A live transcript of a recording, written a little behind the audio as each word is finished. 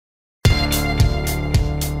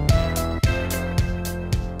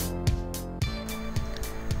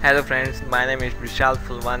Hello friends, my name is Vishal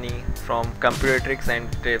Fulwani from Computer Tricks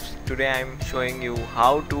and Tips. Today I am showing you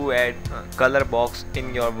how to add a color box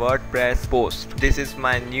in your WordPress post. This is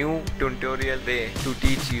my new tutorial way to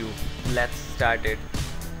teach you. Let's start it.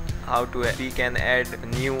 How to we can add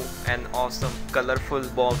new and awesome colorful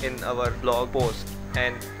box in our blog post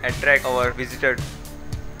and attract our visitors.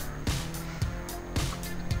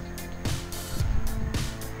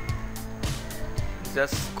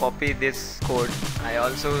 Just copy this code. I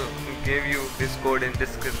also gave you this code in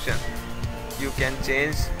description. You can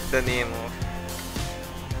change the name of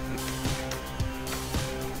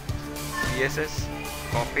CSS.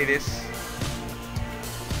 Copy this.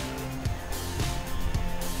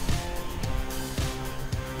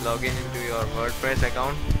 Log in into your WordPress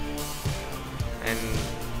account and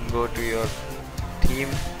go to your theme,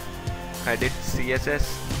 edit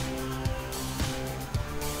CSS.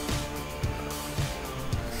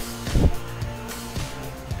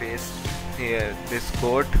 Paste here this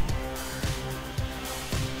code.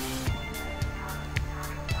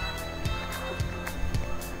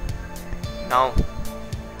 Now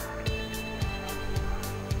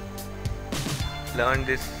learn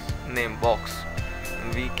this name box.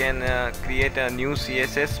 We can create a new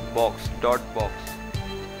CSS box dot box.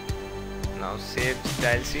 Now save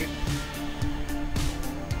style sheet.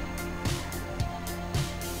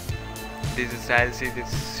 This style sheet is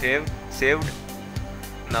saved.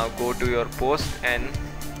 Now go to your post and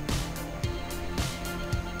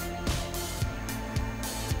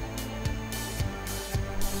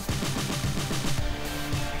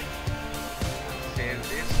save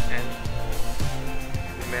this, and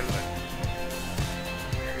remember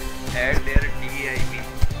add their div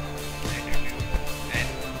attitude and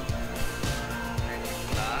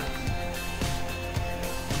class,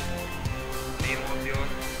 name of your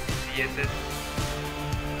CSS.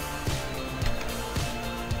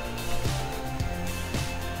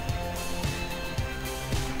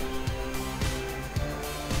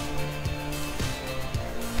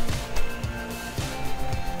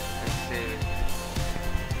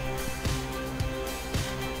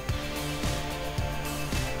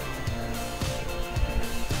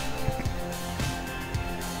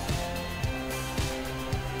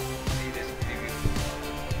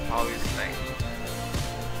 How is like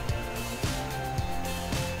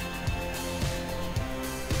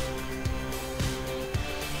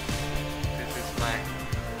this is my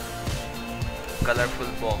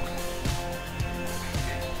colorful box.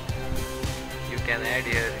 You can add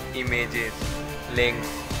here images, links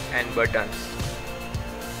and buttons.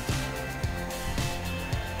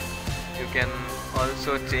 You can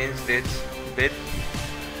also change this width,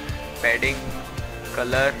 padding,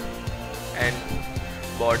 color and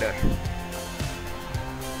border.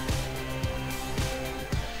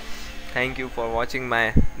 Thank you for watching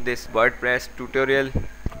this WordPress tutorial.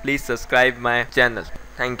 Please subscribe my channel.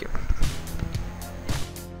 Thank you.